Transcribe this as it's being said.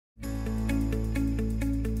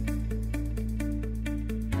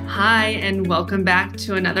Hi, and welcome back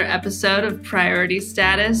to another episode of Priority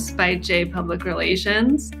Status by J Public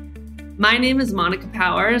Relations. My name is Monica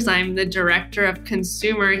Powers. I'm the Director of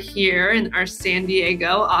Consumer here in our San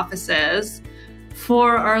Diego offices.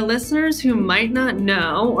 For our listeners who might not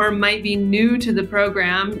know or might be new to the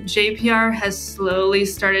program, JPR has slowly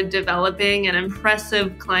started developing an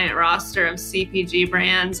impressive client roster of CPG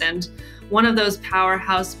brands, and one of those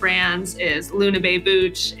powerhouse brands is LunaBay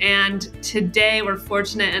Booch. And today we're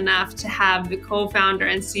fortunate enough to have the co-founder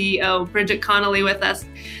and CEO, Bridget Connolly, with us.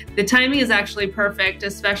 The timing is actually perfect,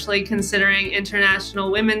 especially considering International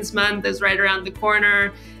Women's Month is right around the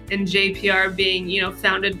corner, and JPR being,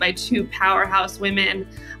 founded by two powerhouse women.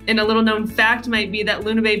 And a little known fact might be that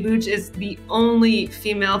LunaBay Booch is the only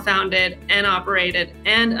female-founded and operated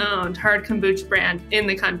and owned hard kombucha brand in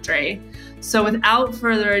the country. So without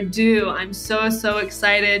further ado, I'm so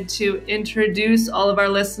excited to introduce all of our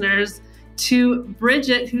listeners to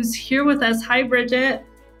Bridget, who's here with us. Hi, Bridget.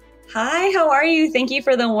 Hi, how are you? Thank you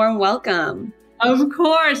for the warm welcome. Of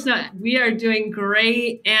course. No, we are doing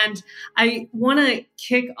great. And I want to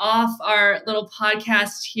kick off our little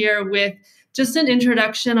podcast here with just an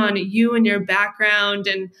introduction on you and your background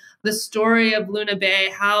and the story of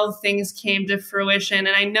LunaBay, how things came to fruition.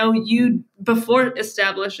 And I know you, before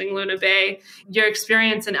establishing LunaBay, your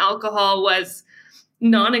experience in alcohol was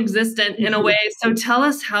non-existent in a way. So tell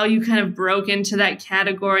us how you kind of broke into that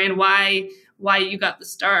category and why you got the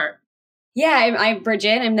start. Yeah, I'm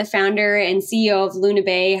Bridget. I'm the founder and CEO of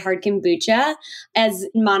LunaBay Hard Kombucha. As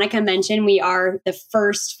Monica mentioned, we are the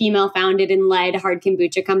first female-founded and led hard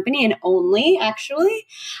kombucha company, and only, actually.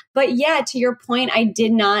 But yeah, to your point, I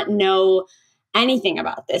did not know anything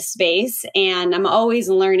about this space, and I'm always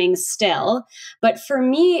learning still. But for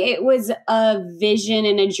me, it was a vision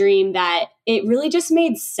and a dream that it really just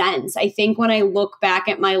made sense. I think when I look back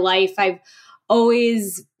at my life, I've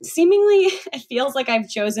always seemingly, it feels like I've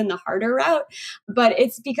chosen the harder route, but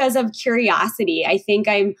it's because of curiosity. I think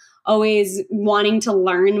I'm always wanting to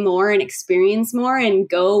learn more and experience more and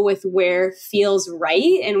go with where feels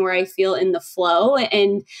right and where I feel in the flow.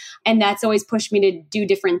 And that's always pushed me to do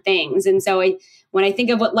different things. And so when I think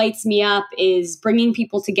of what lights me up is bringing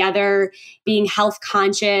people together, being health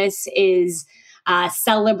conscious, is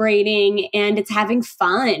celebrating, and it's having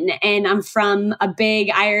fun. And I'm from a big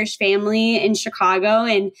Irish family in Chicago,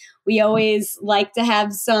 and we always like to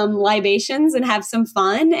have some libations and have some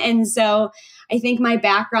fun. And so I think my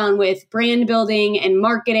background with brand building and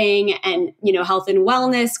marketing and, health and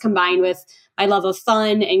wellness combined with my love of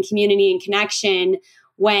fun and community and connection,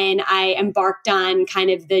 when I embarked on kind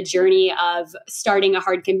of the journey of starting a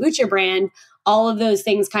hard kombucha brand, all of those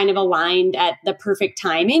things kind of aligned at the perfect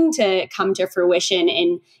timing to come to fruition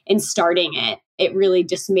in starting it. It really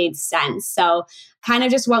just made sense. So kind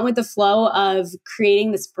of just went with the flow of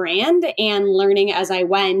creating this brand and learning as I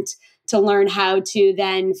went to learn how to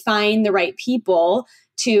then find the right people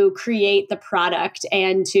to create the product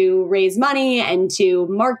and to raise money and to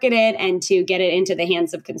market it and to get it into the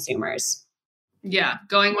hands of consumers. Yeah,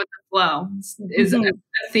 going with the flow is a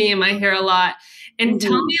theme I hear a lot. And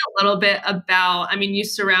tell me a little bit about, you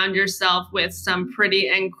surround yourself with some pretty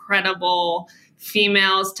incredible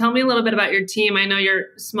females. Tell me a little bit about your team. I know you're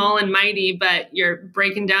small and mighty, but you're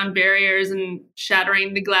breaking down barriers and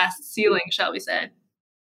shattering the glass ceiling, shall we say.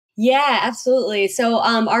 Yeah, absolutely. So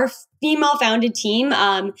our female-founded team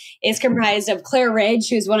is comprised of Claire Ridge,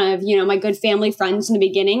 who's one of my good family friends in the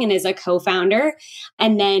beginning and is a co-founder,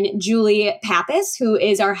 and then Julie Pappas, who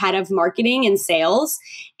is our head of marketing and sales,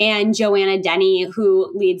 and Joanna Denny,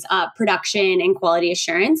 who leads production and quality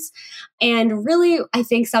assurance. And really, I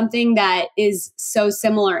think something that is so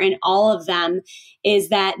similar in all of them is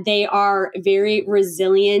that they are very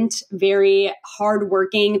resilient, very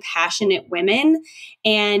hardworking, passionate women.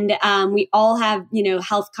 And we all have,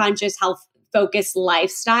 health conscious, health focused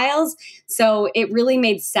lifestyles. So it really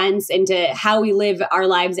made sense into how we live our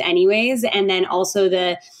lives anyways. And then also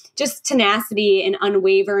the just tenacity and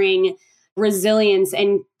unwavering resilience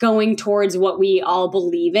and going towards what we all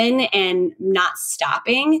believe in and not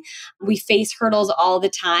stopping. We face hurdles all the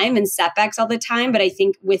time and setbacks all the time. But I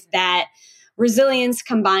think with that resilience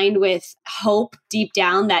combined with hope deep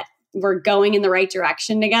down that we're going in the right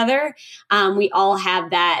direction together, we all have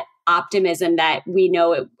that optimism that we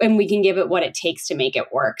know it and we can give it what it takes to make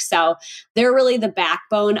it work. So they're really the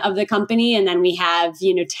backbone of the company. And then we have,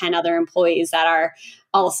 10 other employees that are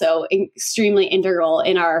also extremely integral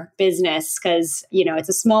in our business because, it's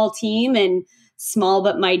a small team and small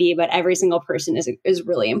but mighty, but every single person is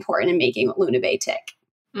really important in making LunaBay tick.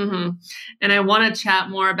 Mm-hmm. And I want to chat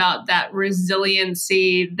more about that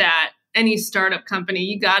resiliency that any startup company,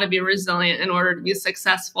 you got to be resilient in order to be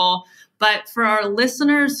successful. But for our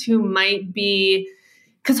listeners who might be,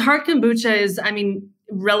 because hard kombucha is,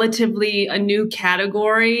 relatively a new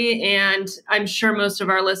category. And I'm sure most of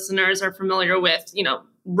our listeners are familiar with,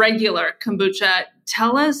 regular kombucha.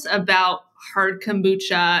 Tell us about hard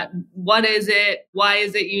kombucha. What is it? Why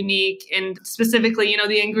is it unique? And specifically,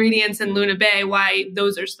 the ingredients in Luna Bay, why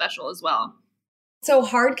those are special as well. So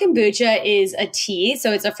hard kombucha is a tea.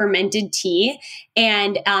 So it's a fermented tea,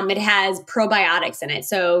 and it has probiotics in it.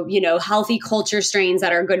 So, healthy culture strains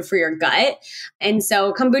that are good for your gut. And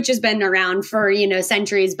so kombucha's been around for,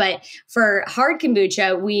 centuries, but for hard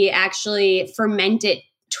kombucha, we actually ferment it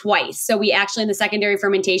twice. So we actually, in the secondary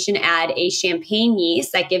fermentation, add a champagne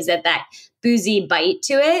yeast that gives it that boozy bite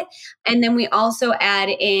to it. And then we also add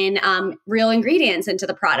in real ingredients into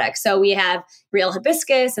the product. So we have real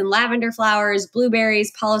hibiscus and lavender flowers,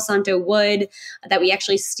 blueberries, Palo Santo wood that we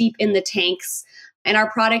actually steep in the tanks. And our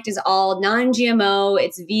product is all non-GMO,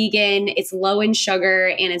 it's vegan, it's low in sugar,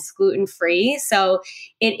 and it's gluten-free. So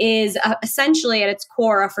it is essentially at its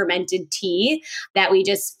core a fermented tea that we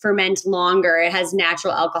just ferment longer. It has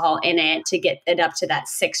natural alcohol in it to get it up to that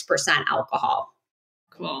 6% alcohol.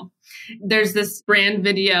 Cool. There's this brand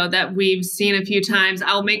video that we've seen a few times.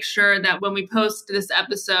 I'll make sure that when we post this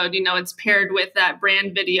episode, it's paired with that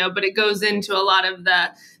brand video, but it goes into a lot of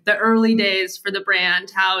the early days for the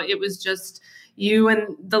brand, how it was just you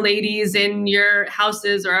and the ladies in your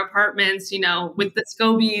houses or apartments, with the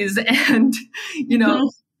scobies and,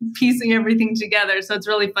 piecing everything together. So it's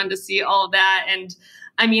really fun to see all of that. And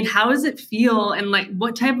how does it feel? And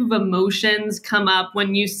what type of emotions come up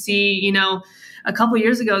when you see, a couple of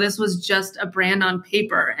years ago, this was just a brand on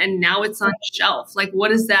paper and now it's on a shelf. What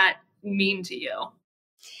does that mean to you?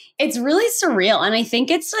 It's really surreal. And I think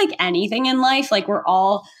it's like anything in life, we're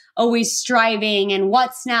all always striving and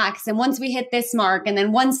what's next. And once we hit this mark, and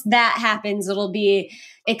then once that happens, it'll be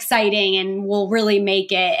exciting and we'll really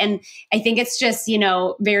make it. And I think it's just,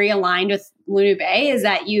 very aligned with Luna Bay is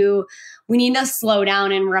that we need to slow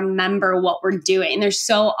down and remember what we're doing. There's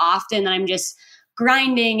so often that I'm just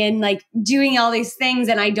grinding and doing all these things.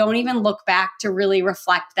 And I don't even look back to really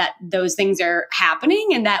reflect that those things are happening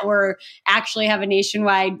and that we're actually have a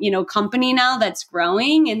nationwide, company now that's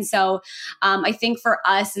growing. And so I think for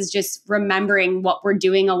us is just remembering what we're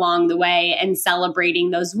doing along the way and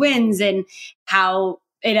celebrating those wins and how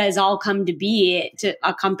it has all come to be to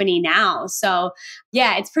a company now. So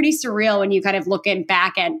yeah, it's pretty surreal when you kind of look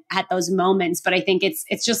back at those moments. But I think it's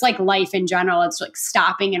just like life in general. It's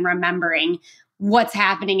stopping and remembering what's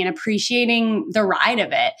happening and appreciating the ride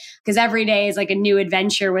of it. Because every day is a new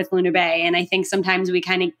adventure with Luna Bay. And I think sometimes we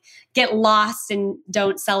kind of get lost and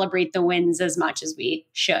don't celebrate the wins as much as we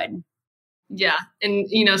should. Yeah. And,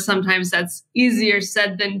 sometimes that's easier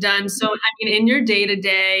said than done. So, in your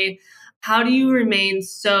day-to-day, how do you remain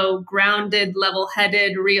so grounded,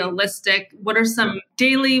 level-headed, realistic? What are some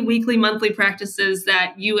daily, weekly, monthly practices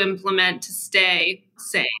that you implement to stay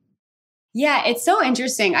sane? Yeah, it's so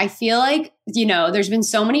interesting. I feel like, there's been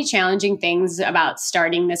so many challenging things about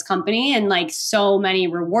starting this company and so many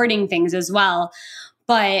rewarding things as well.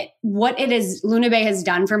 But what Luna Bay has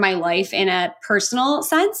done for my life in a personal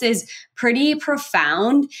sense is pretty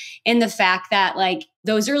profound in the fact that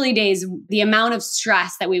those early days, the amount of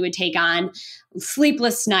stress that we would take on,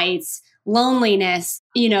 sleepless nights, loneliness,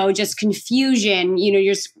 just confusion,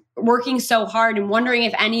 you're just working so hard and wondering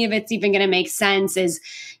if any of it's even going to make sense is,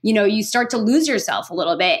 you start to lose yourself a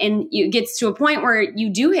little bit and it gets to a point where you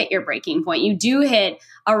do hit your breaking point. You do hit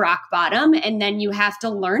a rock bottom and then you have to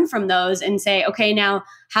learn from those and say, okay, now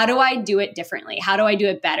how do I do it differently? How do I do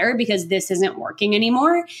it better? Because this isn't working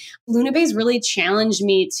anymore. Luna Bay's really challenged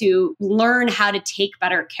me to learn how to take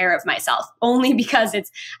better care of myself only because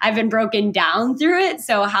I've been broken down through it.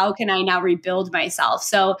 So how can I now rebuild myself?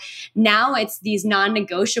 So now it's these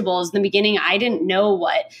non-negotiables. In the beginning, I didn't know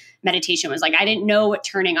what meditation was like. I didn't know what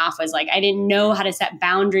turning off was like. I didn't know how to set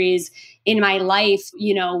boundaries in my life,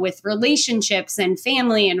 with relationships and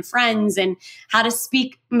family and friends and how to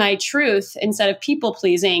speak my truth instead of people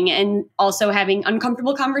pleasing and also having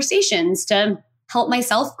uncomfortable conversations to help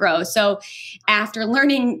myself grow. So after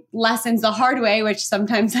learning lessons the hard way, which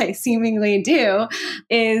sometimes I seemingly do,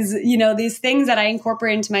 is, these things that I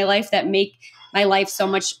incorporate into my life that make my life so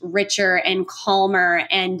much richer and calmer.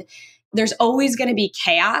 And there's always going to be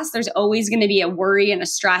chaos. There's always going to be a worry and a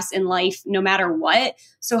stress in life, no matter what.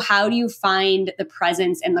 So how do you find the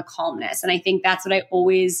presence and the calmness? And I think that's what I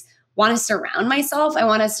always want to surround myself. I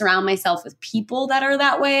want to surround myself with people that are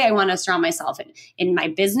that way. I want to surround myself in my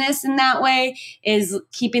business in that way, is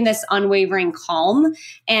keeping this unwavering calm.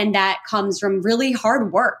 And that comes from really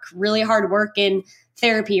hard work in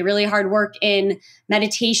therapy, really hard work in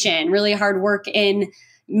meditation, really hard work in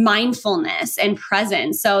mindfulness and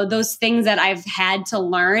presence. So those things that I've had to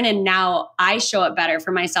learn, and now I show up better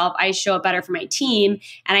for myself. I show up better for my team,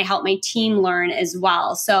 and I help my team learn as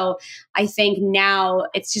well. So I think now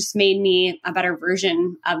it's just made me a better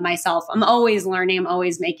version of myself. I'm always learning. I'm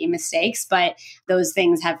always making mistakes, but those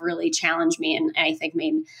things have really challenged me and I think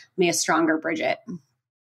made me a stronger Bridget.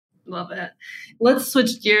 Love it. Let's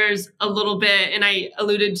switch gears a little bit. And I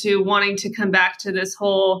alluded to wanting to come back to this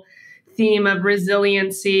whole theme of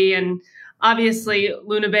resiliency. And obviously,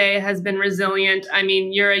 Luna Bay has been resilient. I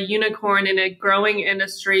mean, you're a unicorn in a growing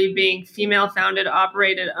industry, being female founded,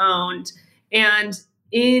 operated, owned. And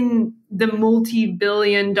in the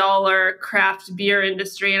multi-billion-dollar craft beer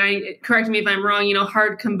industry, and correct me if I'm wrong,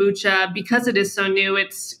 hard kombucha, because it is so new,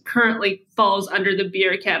 it's currently falls under the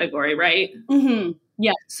beer category, right? Mm-hmm.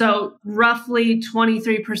 Yeah. So roughly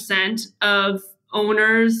 23% of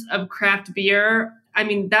owners of craft beer, I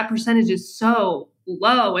mean, that percentage is so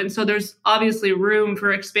low. And so there's obviously room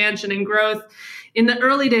for expansion and growth. In the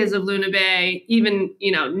early days of Luna Bay, even,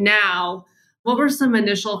 now, what were some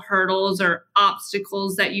initial hurdles or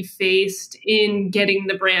obstacles that you faced in getting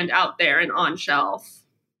the brand out there and on shelf?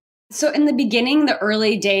 So in the beginning, the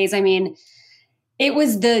early days, I mean, it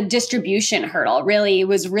was the distribution hurdle, really. It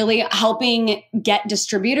was really helping get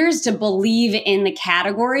distributors to believe in the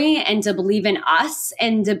category and to believe in us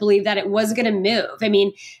and to believe that it was going to move. I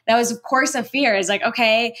mean, that was, of course, a fear. It's like,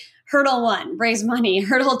 okay, hurdle 1, raise money.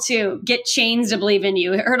 Hurdle 2, get chains to believe in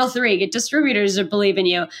you. Hurdle 3, get distributors to believe in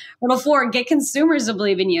you. Hurdle 4, get consumers to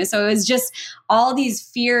believe in you. So it was just all these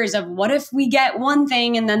fears of what if we get one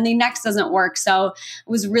thing and then the next doesn't work. So it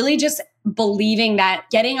was really just believing that,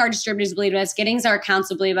 getting our distributors to believe in us, getting our accounts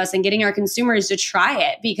to believe us, and getting our consumers to try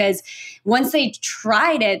it. Because once they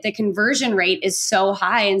tried it, the conversion rate is so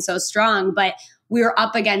high and so strong. But we were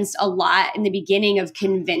up against a lot in the beginning of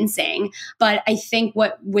convincing. But I think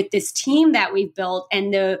with this team that we've built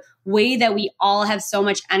and the way that we all have so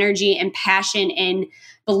much energy and passion and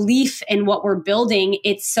belief in what we're building,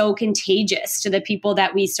 it's so contagious to the people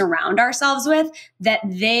that we surround ourselves with that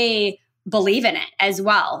they believe in it as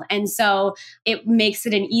well. And so it makes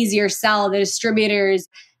it an easier sell. The distributors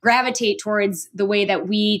gravitate towards the way that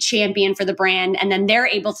we champion for the brand, and then they're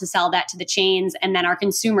able to sell that to the chains, and then our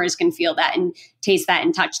consumers can feel that and taste that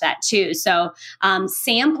and touch that too. So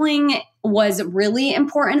sampling was really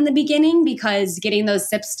important in the beginning, because getting those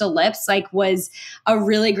sips to lips was a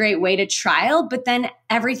really great way to trial. But then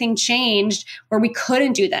everything changed where we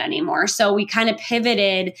couldn't do that anymore. So we kind of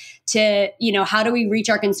pivoted to, how do we reach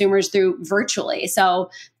our consumers through virtually? So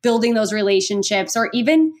building those relationships, or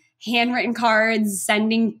even handwritten cards,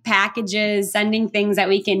 sending packages, sending things that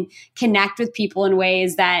we can connect with people in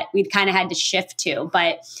ways that we'd kind of had to shift to.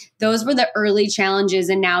 But those were the early challenges,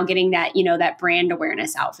 and now getting that, that brand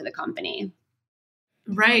awareness out for the company.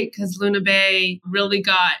 Right, because Luna Bay really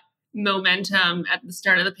got momentum at the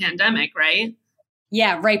start of the pandemic, right?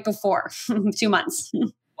 Yeah, right before 2 months.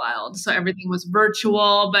 Wild. So everything was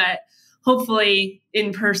virtual, but hopefully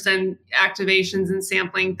in-person activations and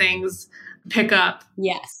sampling things pick up.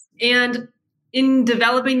 Yes. And in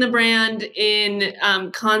developing the brand, in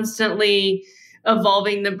constantly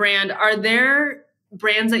evolving the brand, are there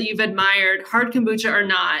brands that you've admired, hard kombucha or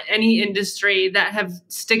not, any industry, that have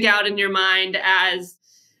stick out in your mind as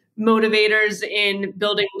motivators in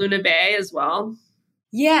building Luna Bay as well?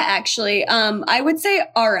 Yeah, actually, I would say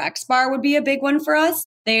RX Bar would be a big one for us.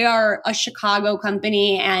 They are a Chicago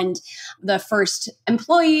company, and the first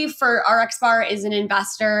employee for RX Bar is an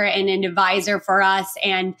investor and an advisor for us.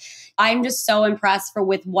 And I'm just so impressed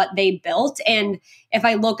with what they built. And if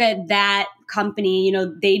I look at that company,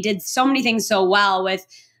 they did so many things so well with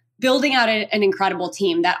building out an incredible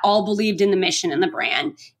team that all believed in the mission and the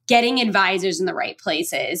brand, getting advisors in the right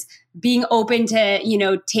places, being open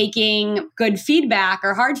to, taking good feedback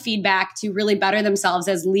or hard feedback to really better themselves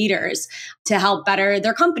as leaders to help better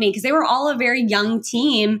their company. Because they were all a very young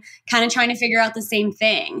team kind of trying to figure out the same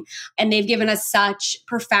thing. And they've given us such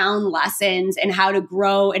profound lessons in how to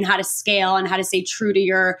grow and how to scale and how to stay true to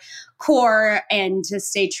your core and to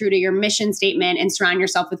stay true to your mission statement and surround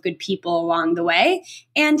yourself with good people along the way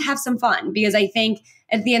and have some fun. Because I think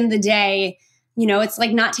at the end of the day, it's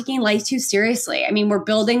like not taking life too seriously. I mean, we're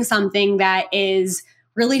building something that is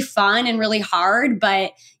really fun and really hard,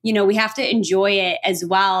 but we have to enjoy it as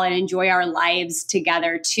well and enjoy our lives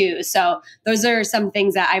together too. So those are some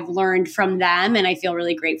things that I've learned from them. And I feel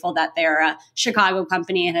really grateful that they're a Chicago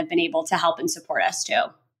company and have been able to help and support us too.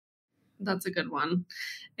 That's a good one.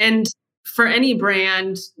 And for any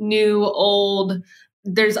brand, new, old,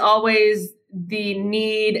 there's always the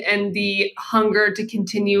need and the hunger to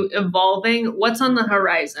continue evolving. What's on the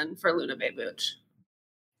horizon for Lunabe Booch?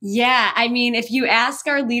 Yeah. I mean, if you ask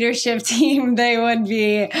our leadership team, they're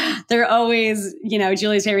always,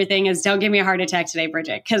 Julie's favorite thing is don't give me a heart attack today,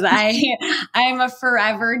 Bridget, because I'm a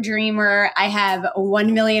forever dreamer. I have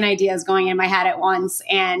 1 million ideas going in my head at once.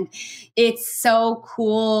 And it's so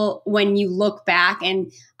cool when you look back.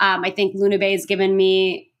 And I think Lunabe has given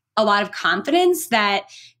me a lot of confidence that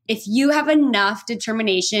if you have enough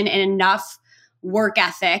determination and enough work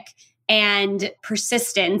ethic and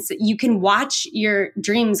persistence, you can watch your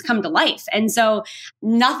dreams come to life. And so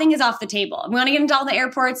nothing is off the table. We want to get into all the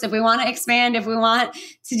airports, if we want to expand, if we want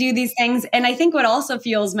to do these things. And I think what also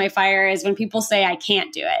fuels my fire is when people say, I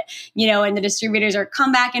can't do it, and the distributors are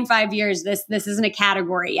come back in 5 years, this isn't a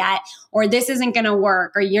category yet, or this isn't going to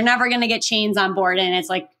work, or you're never going to get chains on board. And it's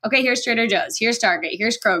like, okay, here's Trader Joe's, here's Target,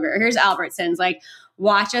 here's Kroger, here's Albertsons, like,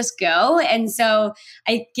 watch us go. And so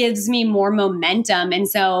it gives me more momentum. And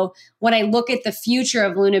so when I look at the future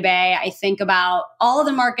of Lunabe, I think about all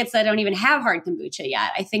the markets that don't even have hard kombucha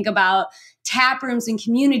yet. I think about tap rooms and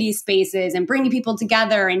community spaces and bringing people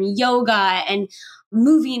together and yoga and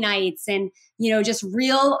movie nights and, just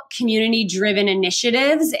real community driven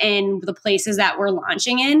initiatives in the places that we're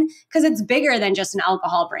launching in, because it's bigger than just an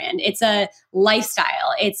alcohol brand. It's a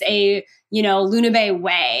lifestyle. It's a, Lunabe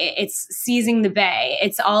way. It's seizing the bay.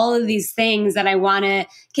 It's all of these things that I want to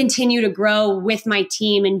continue to grow with my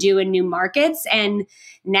team and do in new markets and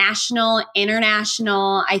national,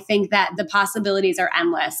 international. I think that the possibilities are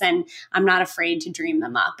endless and I'm not afraid to dream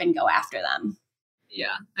them up and go after them.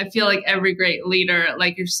 Yeah. I feel like every great leader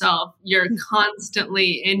like yourself, you're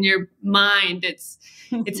constantly in your mind. It's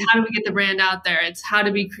how do we get the brand out there? It's how to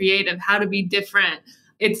be creative, how to be different.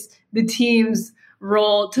 It's the team's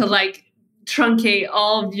role to truncate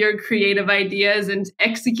all of your creative ideas and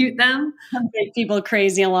execute them. Make people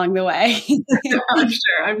crazy along the way.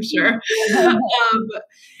 I'm sure.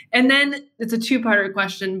 And then it's a two-parter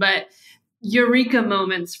question, but eureka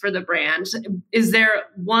moments for the brand. Is there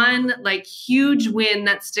one huge win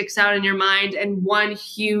that sticks out in your mind and one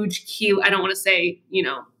huge key, I don't want to say,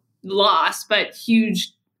 loss, but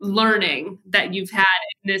huge learning that you've had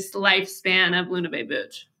in this lifespan of Lunabe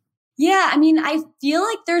Booch? Yeah. I mean, I feel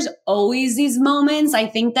like there's always these moments. I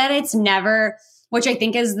think that it's never, which I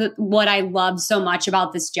think is what I love so much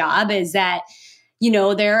about this job is that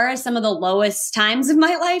there are some of the lowest times of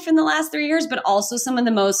my life in the last 3 years, but also some of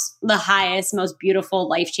the highest, most beautiful,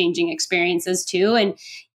 life-changing experiences too. And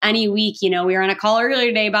any week, we were on a call earlier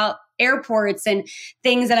today about airports and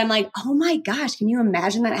things that I'm like, oh my gosh, can you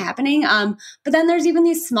imagine that happening? But then there's even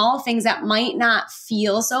these small things that might not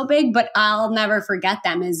feel so big, but I'll never forget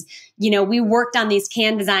them is, we worked on these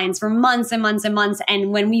can designs for months and months and months.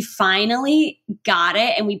 And when we finally got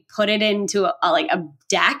it and we put it into a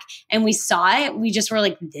deck and we saw it, we just were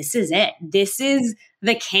like, this is it. This is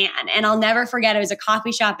the can. And I'll never forget, it was a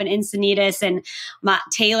coffee shop in Encinitas and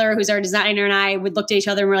Taylor, who's our designer, and I would look at each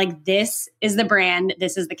other and we're like, this is the brand,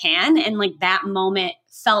 this is the can. And that moment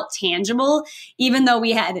felt tangible, even though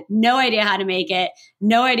we had no idea how to make it,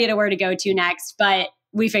 no idea where to go to next, but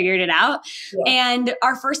we figured it out. Yeah. And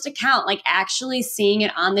our first account, actually seeing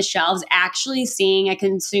it on the shelves, actually seeing a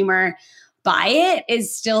consumer buy it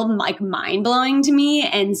is still mind blowing to me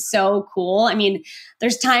and so cool. I mean,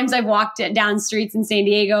 there's times I've walked down streets in San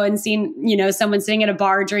Diego and seen, someone sitting at a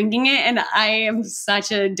bar drinking it. And I am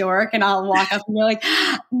such a dork and I'll walk up and be like,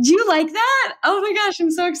 do you like that? Oh my gosh, I'm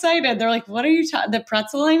so excited. They're like, what are you the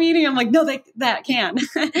pretzel I'm eating? I'm like, no, that can.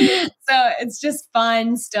 So it's just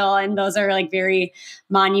fun still. And those are very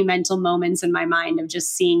monumental moments in my mind of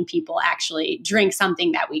just seeing people actually drink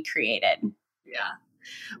something that we created. Yeah.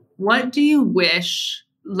 What do you wish,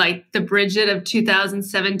 the Bridget of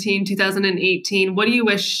 2017, 2018, what do you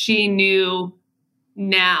wish she knew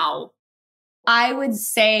now? I would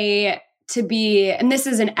say to be, and this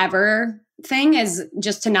is an ever thing, is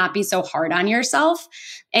just to not be so hard on yourself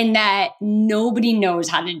and that nobody knows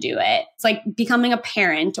how to do it. It's like becoming a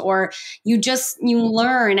parent, or you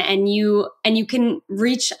learn and you can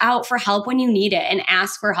reach out for help when you need it and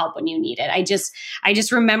ask for help when you need it. I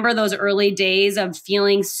just remember those early days of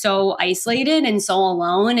feeling so isolated and so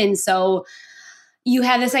alone and so you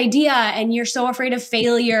have this idea and you're so afraid of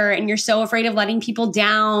failure and you're so afraid of letting people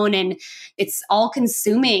down and it's all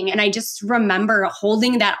consuming. And I just remember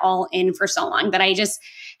holding that all in for so long that I just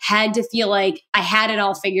had to feel like I had it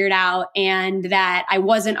all figured out and that I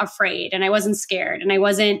wasn't afraid and I wasn't scared and I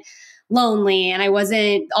wasn't lonely and I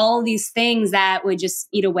wasn't all these things that would just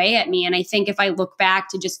eat away at me. And I think if I look back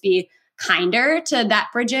to just be kinder to that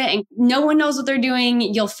Bridget, and no one knows what they're doing.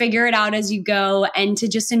 You'll figure it out as you go, and to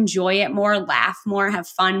just enjoy it more, laugh more, have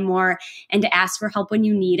fun more, and to ask for help when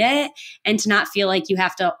you need it, and to not feel like you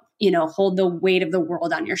have to, hold the weight of the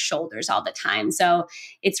world on your shoulders all the time. So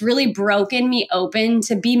it's really broken me open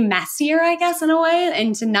to be messier, I guess, in a way,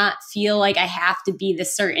 and to not feel like I have to be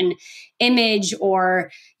this certain image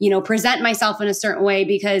or, present myself in a certain way,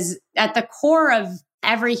 because at the core of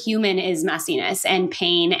every human is messiness and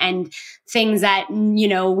pain and things that,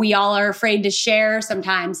 we all are afraid to share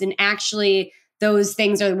sometimes. And actually, those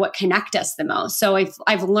things are what connect us the most. So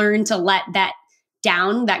I've learned to let that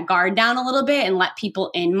guard down a little bit and let people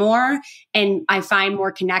in more. And I find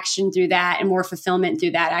more connection through that and more fulfillment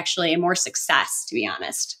through that, actually, and more success, to be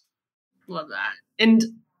honest. Love that. And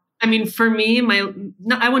I mean, for me,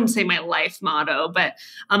 I wouldn't say my life motto, but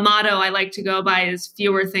a motto I like to go by is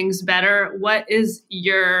fewer things better. What is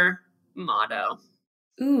your motto?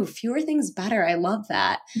 Ooh, fewer things better. I love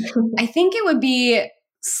that. I think it would be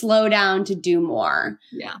slow down to do more.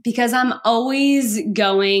 Yeah. Because I'm always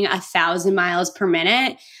going 1,000 miles per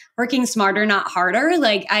minute, working smarter, not harder.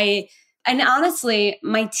 And honestly,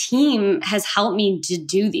 my team has helped me to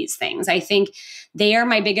do these things. I think they are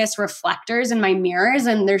my biggest reflectors and my mirrors.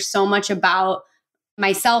 And there's so much about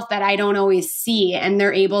myself that I don't always see. And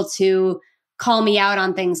they're able to call me out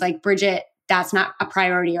on things like, Bridget, that's not a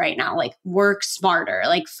priority right now. Like, work smarter,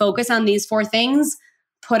 like focus on these 4 things,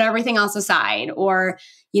 put everything else aside, or,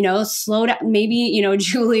 slow down. Maybe,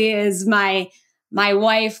 Julie is my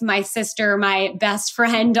wife, my sister, my best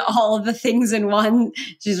friend, all of the things in one.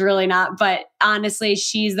 She's really not. But honestly,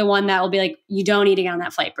 she's the one that will be like, you don't need to get on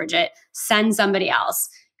that flight, Bridget. Send somebody else.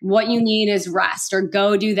 What you need is rest, or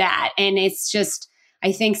go do that. And it's just,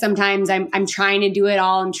 I think sometimes I'm trying to do it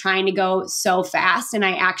all. I'm trying to go so fast, and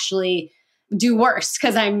I actually do worse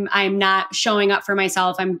because I'm not showing up for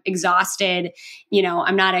myself. I'm exhausted.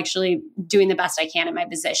 I'm not actually doing the best I can in my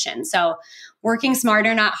position. So working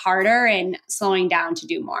smarter, not harder, and slowing down to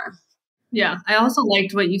do more. Yeah. I also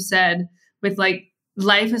liked what you said with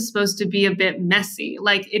life is supposed to be a bit messy.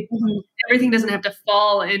 Everything doesn't have to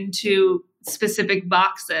fall into specific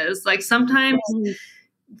boxes. Sometimes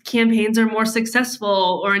campaigns are more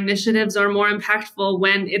successful or initiatives are more impactful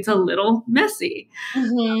when it's a little messy.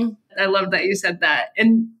 Mm-hmm. I love that you said that.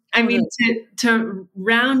 And I mean, to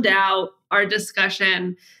round out our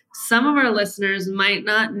discussion, some of our listeners might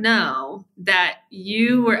not know that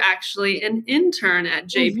you were actually an intern at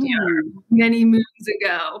JPR many moons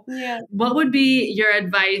ago. Yeah. What would be your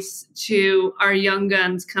advice to our young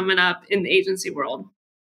guns coming up in the agency world?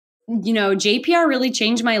 JPR really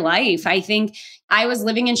changed my life. I think I was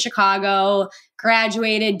living in Chicago,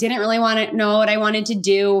 graduated, didn't really want to know what I wanted to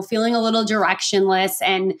do, feeling a little directionless,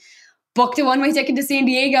 and booked a one-way ticket to San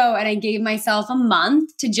Diego. And I gave myself a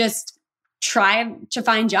month to just try to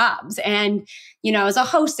find jobs. And, I was a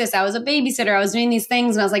hostess, I was a babysitter, I was doing these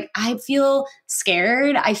things. And I was like, I feel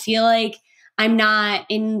scared. I feel like I'm not,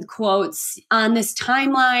 in quotes, on this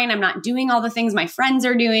timeline. I'm not doing all the things my friends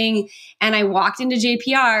are doing. And I walked into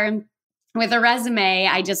JPR with a resume.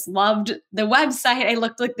 I just loved the website. I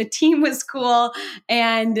looked like the team was cool.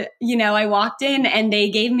 And, I walked in and they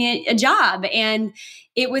gave me a job. And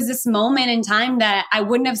it was this moment in time that I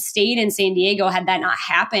wouldn't have stayed in San Diego had that not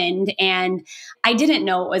happened. And I didn't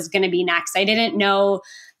know what was going to be next. I didn't know,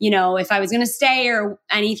 if I was going to stay or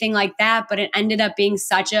anything like that, but it ended up being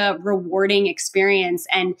such a rewarding experience.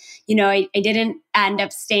 And, I didn't end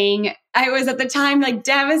up staying. I was at the time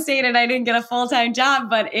devastated. I didn't get a full-time job,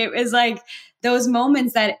 but it was those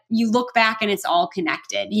moments that you look back and it's all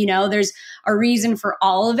connected. There's a reason for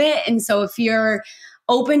all of it. And so if you're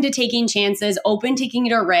open to taking chances, open to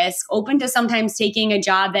taking a risk, open to sometimes taking a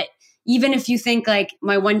job that, even if you think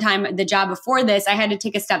my one time, the job before this, I had to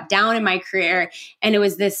take a step down in my career. And it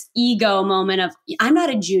was this ego moment of, I'm not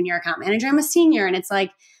a junior account manager, I'm a senior. And it's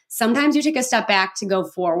sometimes you take a step back to go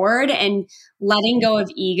forward, and letting go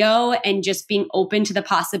of ego and just being open to the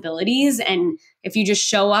possibilities. And if you just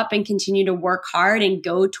show up and continue to work hard and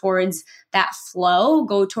go towards that flow,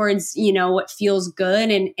 go towards, what feels good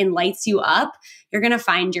and lights you up, you're going to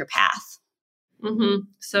find your path. Mm-hmm.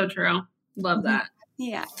 So true. Love that.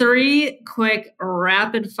 Yeah. 3 quick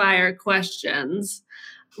rapid fire questions.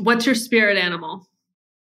 What's your spirit animal?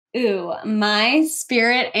 Ooh, my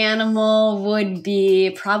spirit animal would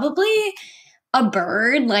be probably a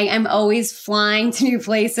bird. Like I'm always flying to new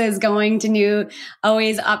places,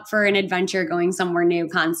 always up for an adventure, going somewhere new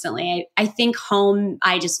constantly. I think home,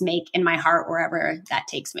 I just make in my heart wherever that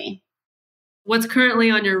takes me. What's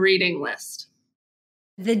currently on your reading list?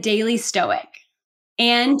 The Daily Stoic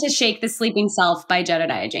and To Shake the Sleeping Self by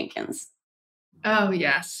Jedediah Jenkins. Oh,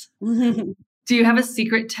 yes. Do you have a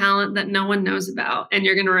secret talent that no one knows about and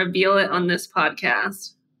you're going to reveal it on this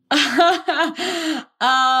podcast? I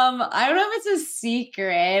don't know if it's a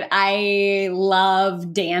secret. I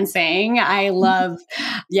love dancing. I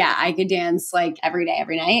could dance like every day,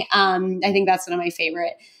 every night. I think that's one of my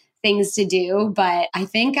favorite things to do, but I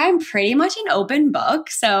think I'm pretty much an open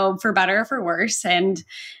book. So for better or for worse. And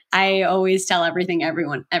I always tell everything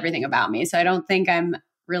about me. So I don't think I'm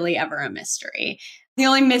really ever a mystery. The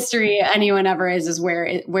only mystery anyone ever is where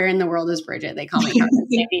in the world is Bridget? They call me Carmen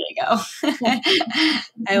San Diego.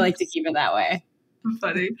 I like to keep it that way.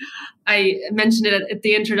 Funny. I mentioned it at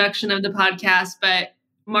the introduction of the podcast, but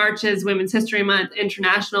March is Women's History Month,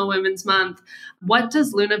 International Women's Month. What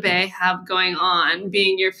does Luna Bay have going on,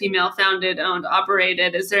 being your female founded, owned,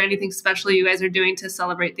 operated? Is there anything special you guys are doing to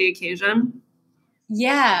celebrate the occasion?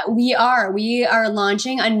 Yeah, we are. We are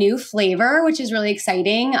launching a new flavor, which is really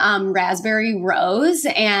exciting, Raspberry Rose.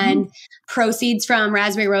 And proceeds from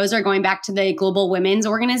Raspberry Rose are going back to the Global Women's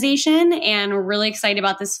Organization. And we're really excited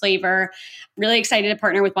about this flavor. Really excited to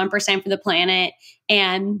partner with 1% for the Planet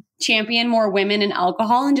and champion more women in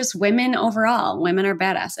alcohol and just women overall. Women are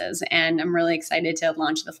badasses. And I'm really excited to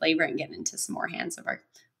launch the flavor and get into some more hands of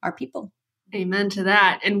our people. Amen to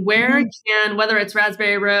that. And where can, whether it's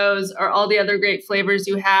Raspberry Rose or all the other great flavors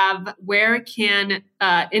you have, where can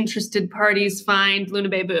interested parties find Luna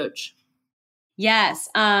Bay Booch? Yes.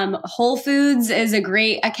 Whole Foods is a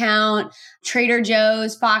great account. Trader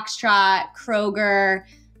Joe's, Foxtrot, Kroger,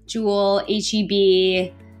 Jewel,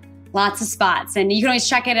 H-E-B, lots of spots. And you can always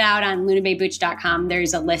check it out on lunabaybooch.com.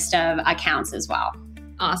 There's a list of accounts as well.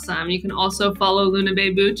 Awesome. You can also follow Luna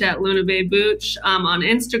Bay Booch at Luna Bay Booch on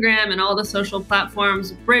Instagram and all the social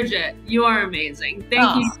platforms. Bridget, you are amazing.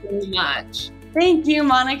 Thank you so much. Thank you,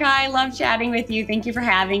 Monica. I love chatting with you. Thank you for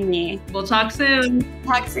having me. We'll talk soon.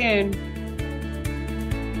 Talk soon.